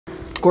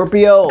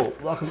Scorpio,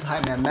 welcome to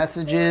Hype Man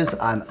Messages.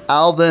 I'm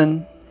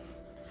Alvin.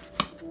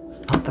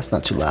 Oh, that's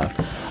not too loud.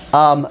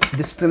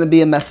 This is going to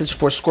be a message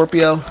for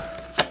Scorpio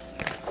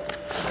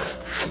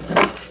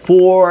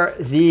for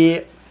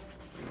the,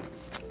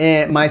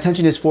 and my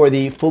intention is for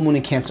the full moon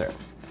in Cancer.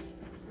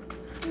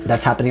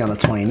 That's happening on the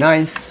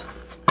 29th.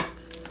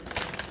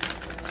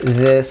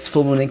 This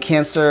full moon in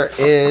Cancer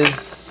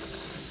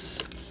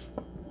is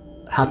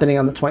happening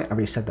on the 20th. I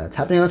already said that. It's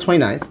happening on the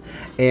 29th.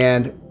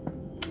 And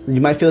you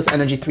might feel this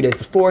energy 3 days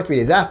before, 3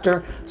 days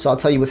after. So I'll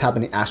tell you what's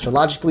happening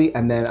astrologically,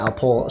 and then I'll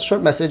pull a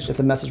short message. If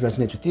the message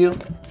resonates with you,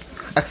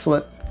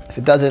 excellent. If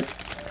it doesn't,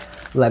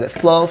 let it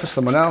flow for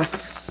someone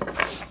else.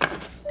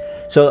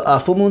 So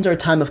full moons are a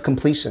time of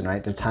completion,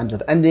 right? They're times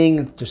of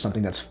ending. There's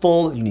something that's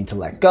full. You need to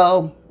let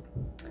go.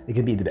 It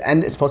could be the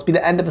end. It's supposed to be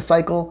the end of a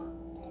cycle.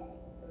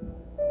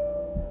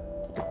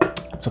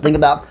 So think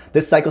about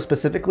this cycle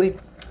specifically.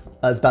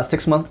 It's about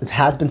 6 months. It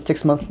has been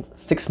 6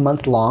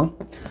 months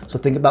long. So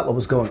think about what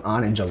was going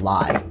on in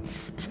July.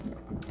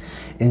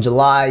 In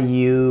July,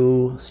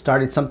 you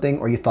started something,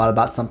 or you thought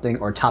about something,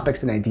 or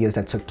topics and ideas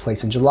that took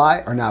place in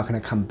July are now going to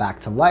come back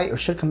to light, or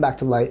should come back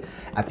to light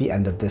at the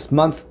end of this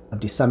month of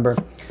December,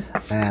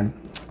 and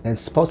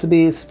it's supposed to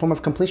be a form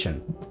of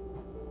completion.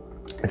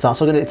 It's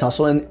also in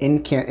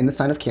the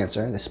sign of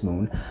Cancer, this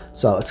moon.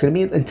 So it's going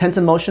to be intense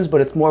emotions,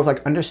 but it's more of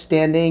like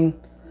understanding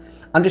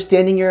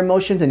your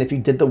emotions, and if you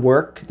did the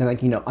work, then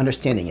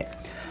understanding it.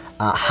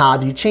 How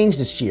have you changed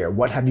this year?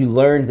 What have you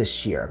learned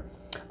this year?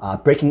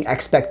 Breaking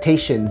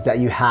expectations that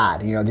you had.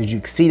 Did you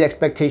exceed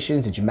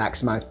expectations? Did you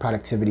maximize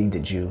productivity?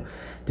 Did you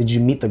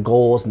meet the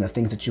goals and the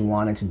things that you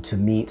wanted to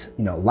meet,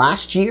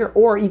 last year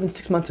or even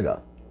 6 months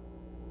ago?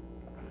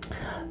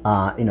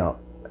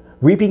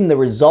 Reaping the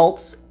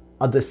results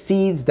of the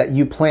seeds that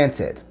you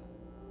planted.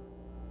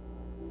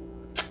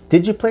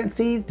 Did you plant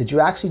seeds? Did you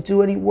actually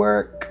do any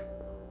work?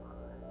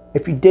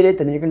 If you did it,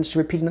 then you're going to just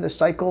repeat another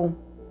cycle.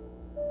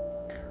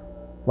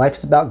 Life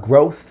is about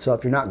growth. So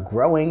if you're not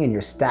growing and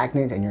you're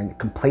stagnant and you're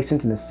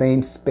complacent in the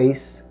same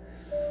space,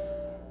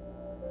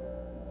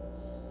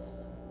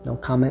 no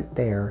comment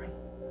there.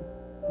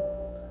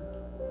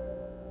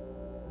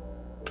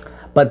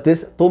 But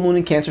this full moon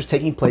in Cancer is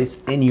taking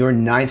place in your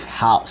 9th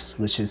house,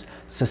 which is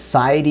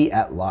society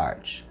at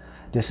large.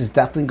 This is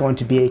definitely going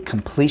to be a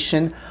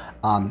completion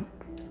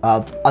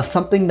of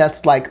something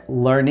that's like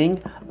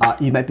learning.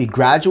 You might be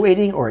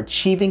graduating or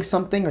achieving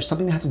something, or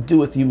something that has to do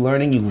with you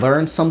learning. You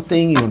learned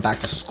something, you went back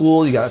to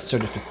school, you got a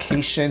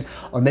certification,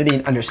 or maybe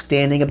an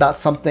understanding about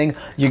something.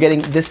 You're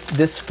getting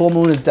this full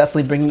moon is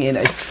definitely bringing in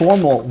a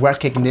formal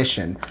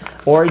recognition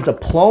or a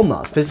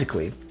diploma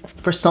physically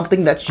for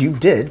something that you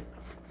did,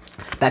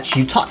 that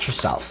you taught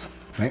yourself,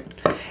 right?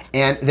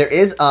 And there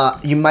is,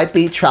 you might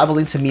be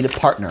traveling to meet a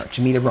partner,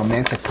 to meet a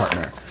romantic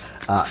partner.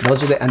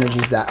 Those are the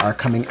energies that are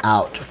coming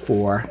out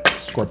for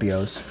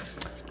Scorpios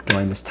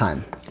during this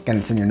time. Again,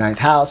 it's in your 9th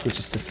house, which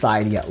is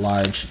society at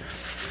large.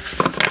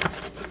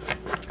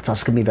 It's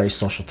also going to be a very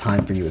social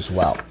time for you as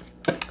well.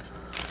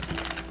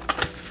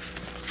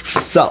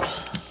 So,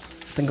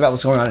 think about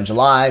what's going on in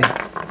July.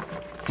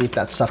 See if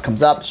that stuff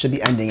comes up. Should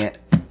be ending it.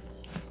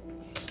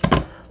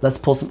 Let's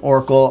pull some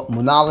Oracle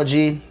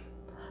Moonology.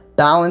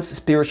 Balance,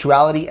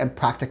 spirituality, and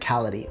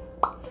practicality.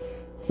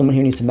 Someone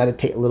here needs to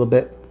meditate a little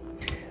bit.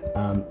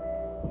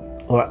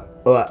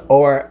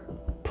 Or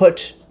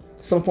put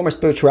some form of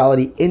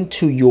spirituality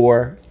into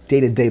your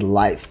day-to-day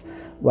life,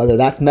 whether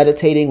that's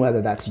meditating, whether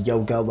that's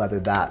yoga, whether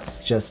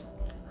that's just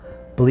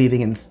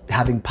believing in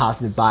having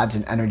positive vibes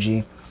and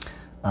energy,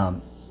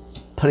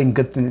 putting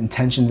good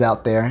intentions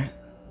out there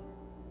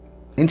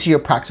into your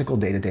practical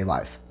day-to-day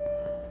life.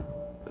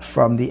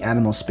 From the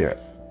animal spirit,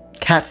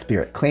 cat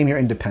spirit, claim your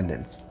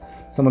independence.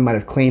 Someone might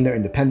have claimed their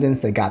independence.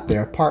 They got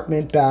their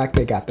apartment back.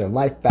 They got their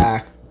life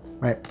back,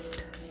 right?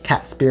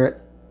 Cat spirit.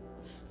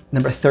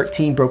 Number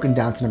 13 broken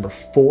down to number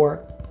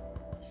 4.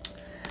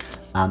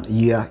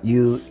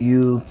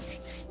 You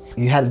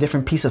had a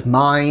different peace of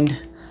mind.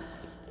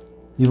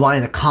 You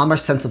wanted a calmer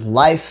sense of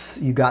life.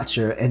 You got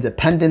your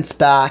independence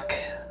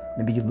back.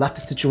 Maybe you left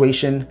a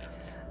situation.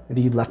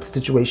 Maybe you left a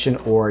situation,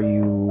 or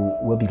you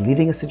will be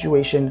leaving a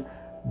situation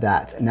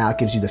that now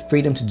gives you the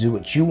freedom to do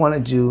what you want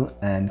to do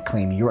and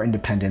claim your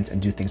independence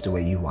and do things the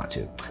way you want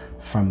to.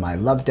 From my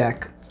love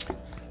deck,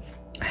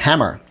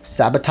 Hammer,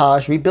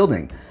 sabotage,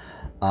 rebuilding.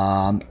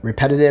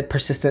 Repetitive,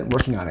 persistent,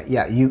 working on it.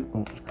 Yeah, you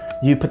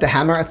put the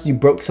hammer out, so you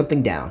broke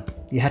something down.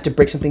 You had to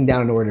break something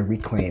down in order to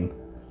reclaim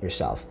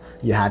yourself.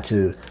 You had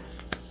to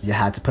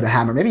put a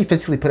hammer. Maybe you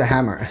physically put a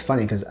hammer. It's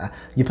funny because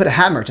you put a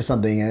hammer to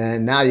something and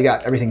then now you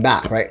got everything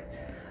back, right?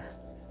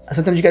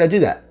 Sometimes you got to do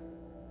that.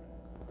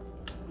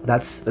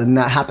 And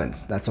that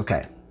happens. That's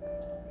okay.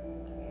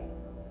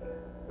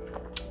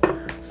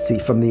 See,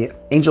 from the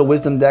Angel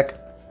Wisdom deck,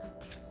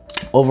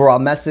 overall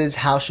message,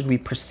 how should we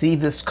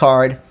perceive this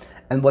card?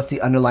 And what's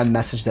the underlying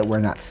message that we're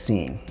not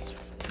seeing?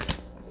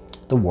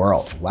 The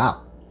World.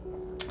 Wow.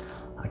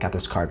 I got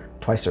this card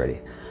twice already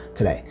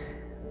today.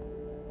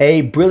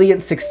 A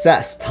brilliant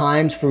success,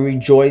 times for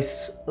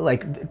rejoice,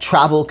 like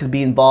travel could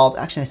be involved.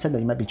 Actually, I said that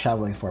you might be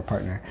traveling for a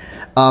partner.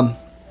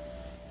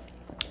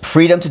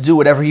 Freedom to do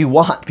whatever you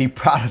want. Be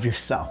proud of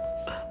yourself.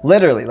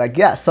 Literally, like,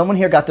 yeah, someone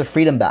here got their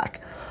freedom back.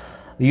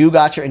 You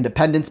got your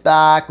independence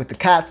back with the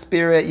cat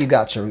spirit. You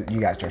got your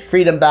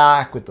freedom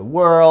back with the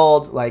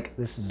world. Like,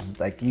 this is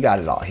like, you got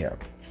it all here.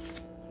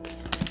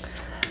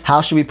 How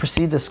should we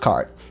perceive this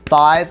card?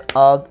 5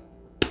 of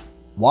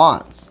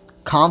Wands.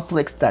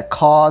 Conflicts that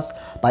caused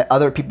by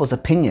other people's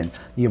opinion.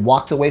 You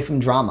walked away from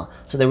drama.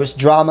 So there was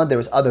drama,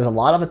 there's a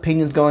lot of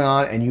opinions going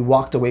on, and you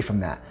walked away from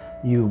that.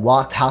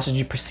 How should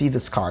you perceive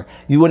this card?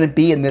 You wouldn't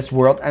be in this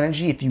world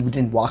energy if you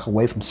didn't walk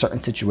away from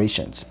certain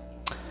situations.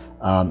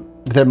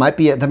 There might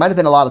have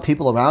been a lot of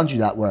people around you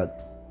that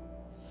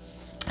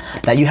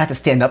you had to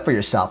stand up for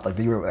yourself, like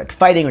you were like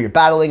fighting, or you're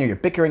battling, or you're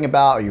bickering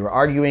about, or you were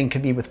arguing.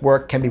 Could be with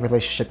work, can be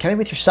relationship, can be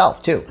with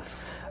yourself too.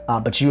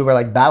 But you were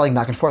like battling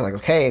back and forth, like,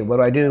 okay, what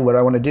do I do? What do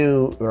I want to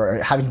do?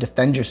 Or having to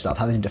defend yourself,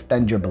 having to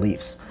defend your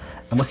beliefs.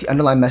 And what's the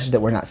underlying message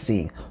that we're not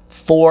seeing?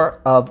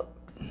 Four of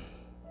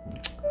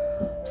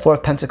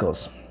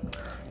Pentacles.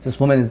 This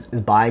woman is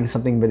buying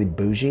something really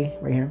bougie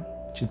right here.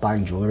 She's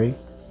buying jewelry.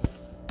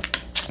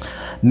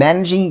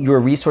 Managing your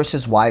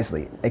resources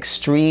wisely.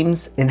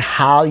 Extremes in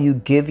how you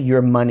give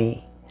your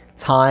money,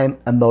 time,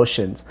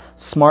 emotions.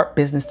 Smart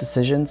business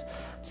decisions.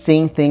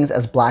 Seeing things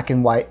as black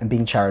and white and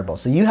being charitable.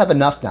 So you have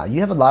enough now. You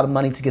have a lot of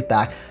money to give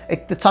back.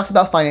 It talks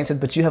about finances,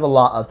 but you have a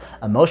lot of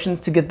emotions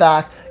to give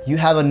back. You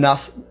have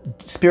enough.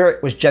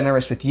 Spirit was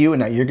generous with you, and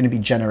now you're going to be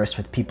generous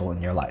with people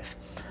in your life.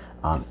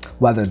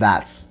 Whether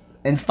that's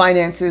in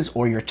finances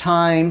or your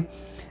time,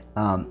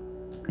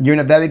 you're in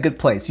a very good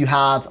place. You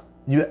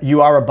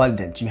are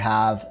abundant. You're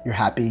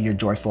happy. You're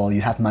joyful.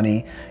 You have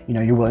money. You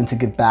know, you're willing to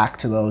give back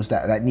to those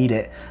that need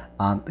it.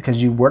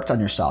 Because you worked on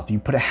yourself. You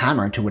put a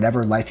hammer to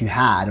whatever life you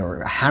had,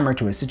 or a hammer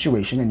to a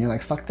situation, and you're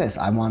like, fuck this,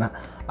 I want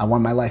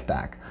my life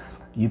back.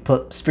 You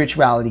put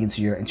spirituality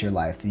into your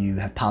life. You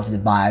have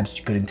positive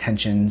vibes, good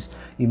intentions.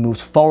 You moved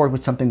forward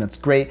with something that's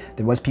great.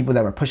 There was people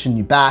that were pushing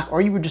you back,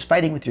 or you were just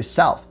fighting with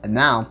yourself. And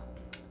now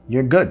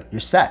you're good, you're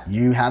set.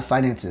 You have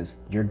finances,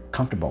 you're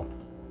comfortable.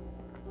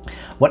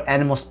 What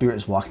animal spirit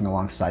is walking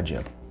alongside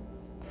you?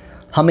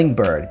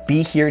 Hummingbird,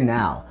 be here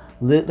now.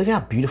 Look at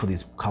how beautiful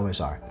these colors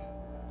are.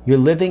 You're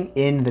living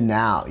in the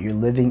now. You're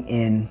living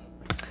in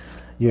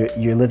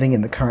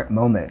the current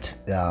moment.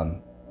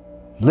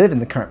 Live in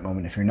the current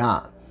moment if you're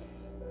not.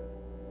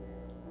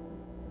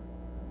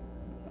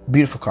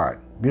 Beautiful card.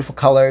 Beautiful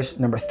colors.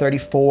 Number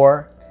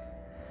 34.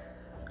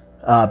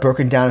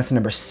 Broken down into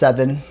number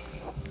 7.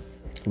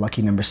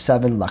 Lucky number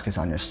 7. Luck is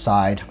on your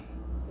side.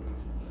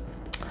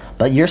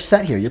 But you're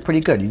set here. You're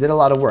pretty good. You did a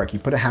lot of work. You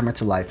put a hammer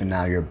to life, and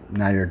now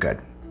you're good.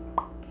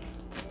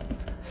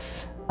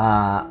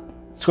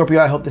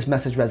 Scorpio, I hope this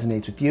message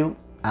resonates with you.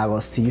 I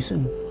will see you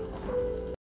soon.